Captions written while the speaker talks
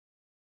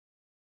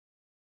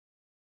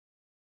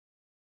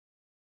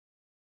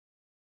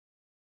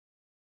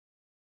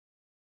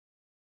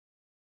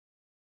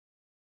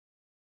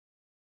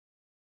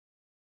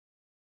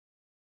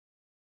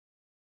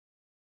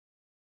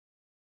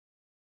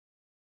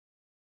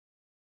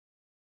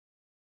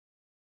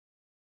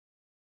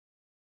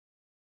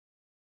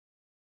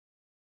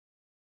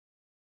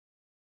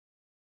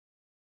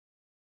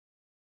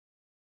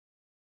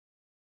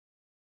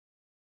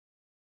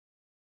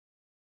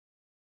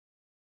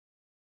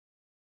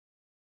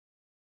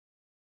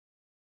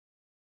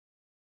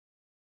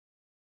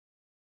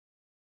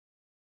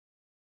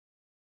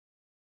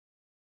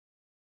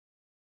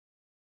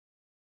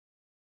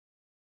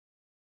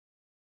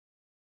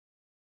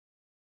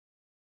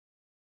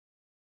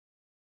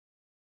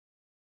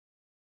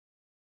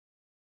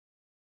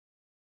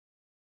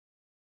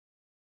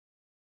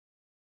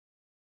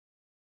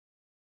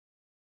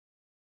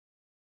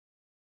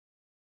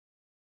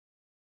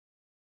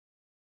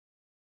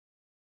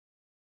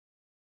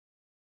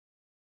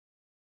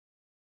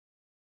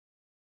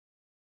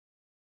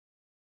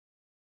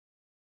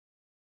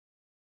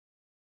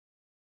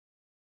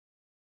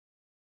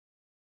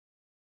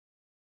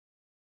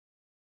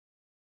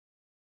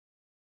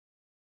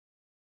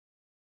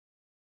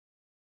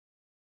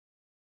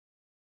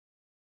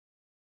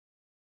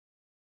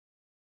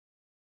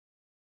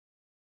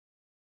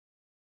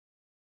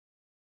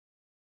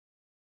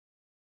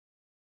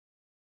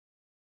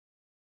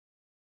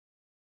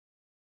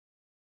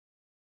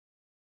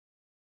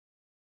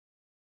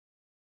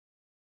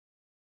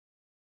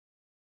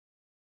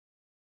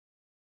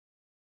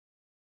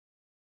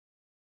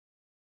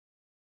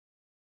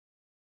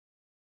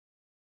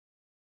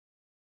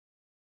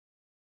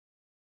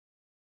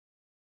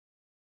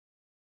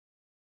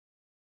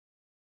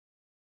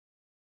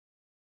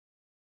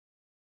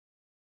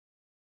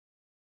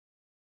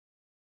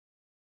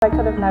I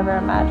could have never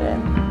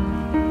imagined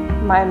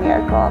my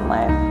miracle in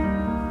life.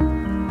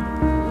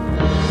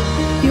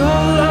 Your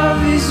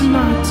love is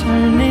my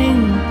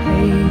turning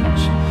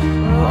page.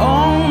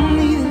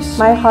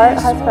 My heart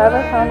has forever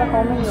found a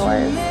home in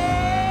yours,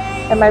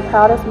 and my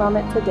proudest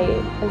moment to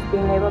date is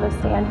being able to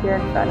stand here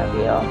in front of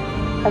you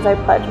as I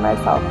pledge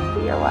myself to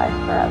be your wife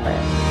forever.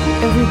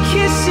 Every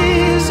kiss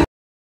is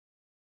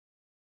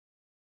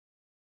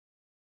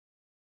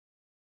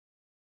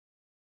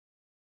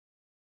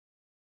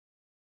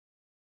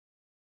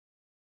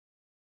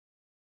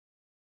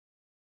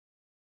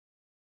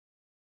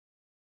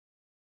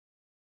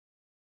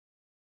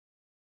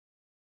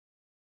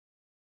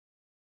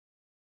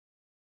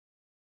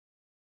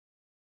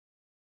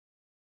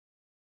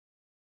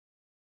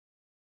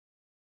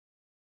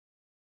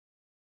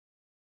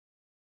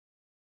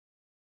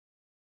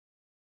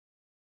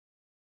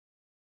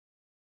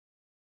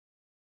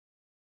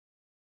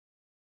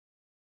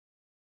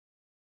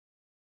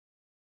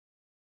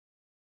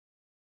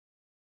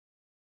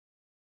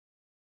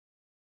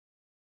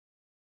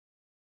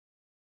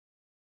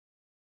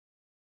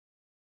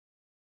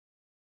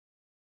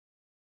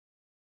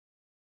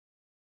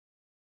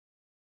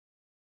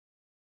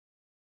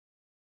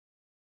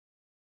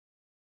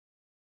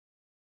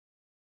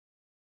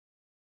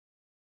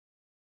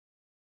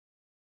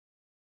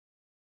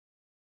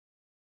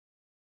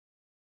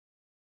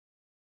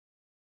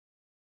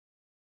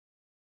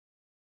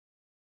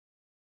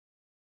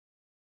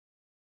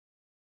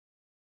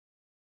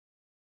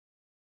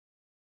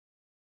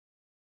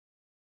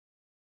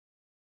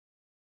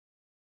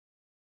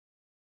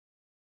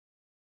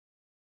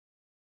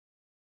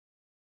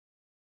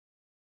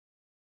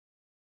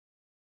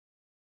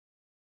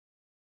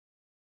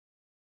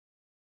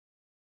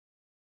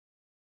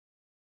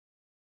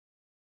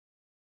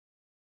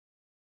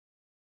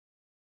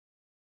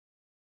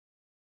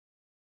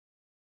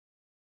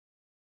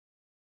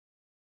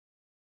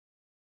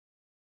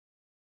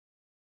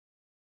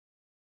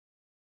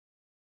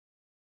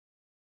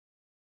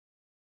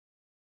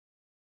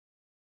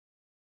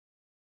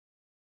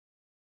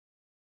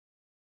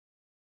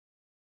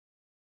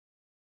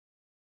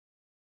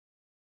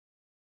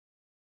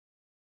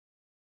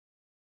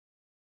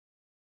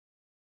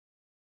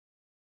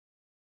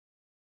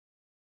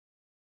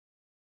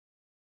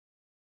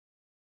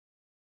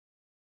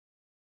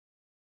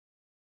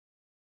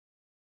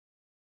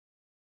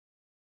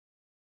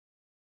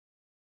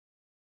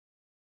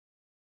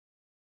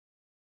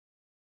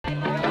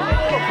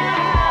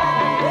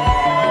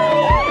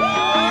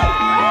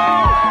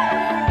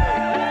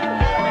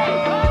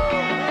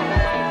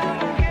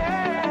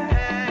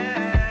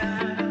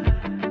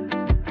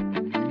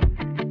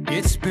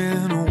It's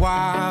been a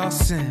while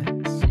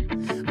since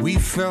we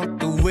felt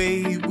the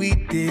way we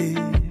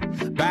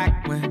did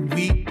back when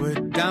we were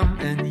dumb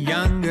and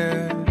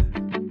younger.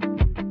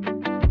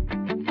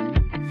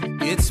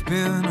 It's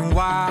been a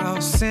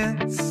while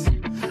since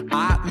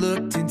I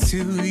looked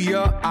into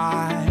your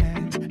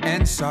eyes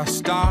and saw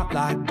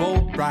starlight,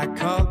 bold bright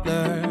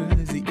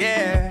colors.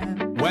 Yeah,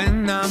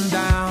 when I'm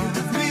down,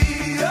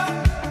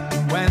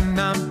 when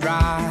I'm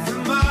dry,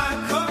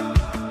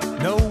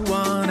 no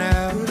one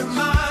else.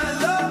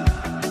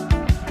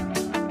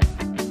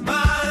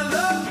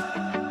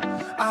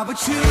 I would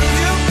choose you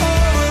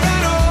over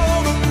and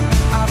over.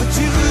 I would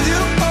choose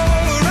you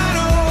over and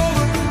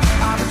over.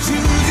 I would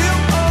choose you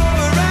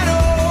over and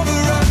over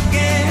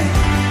again,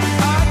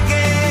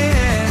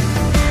 again.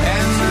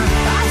 And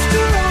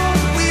after all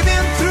we've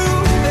been through,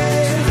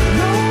 there's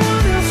no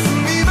one else for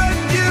me but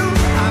you.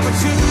 I would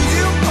choose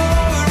you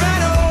over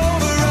and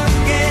over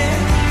again,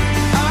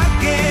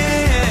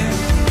 again.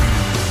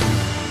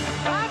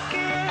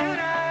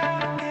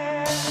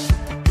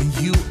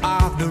 You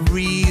are the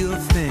real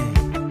thing,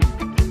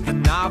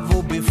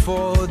 novel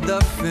before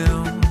the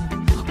film,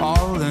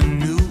 all the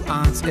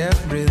nuance,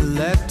 every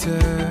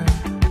letter.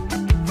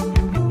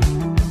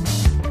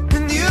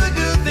 And you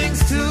do things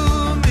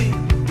to me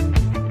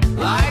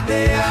like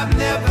they have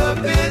never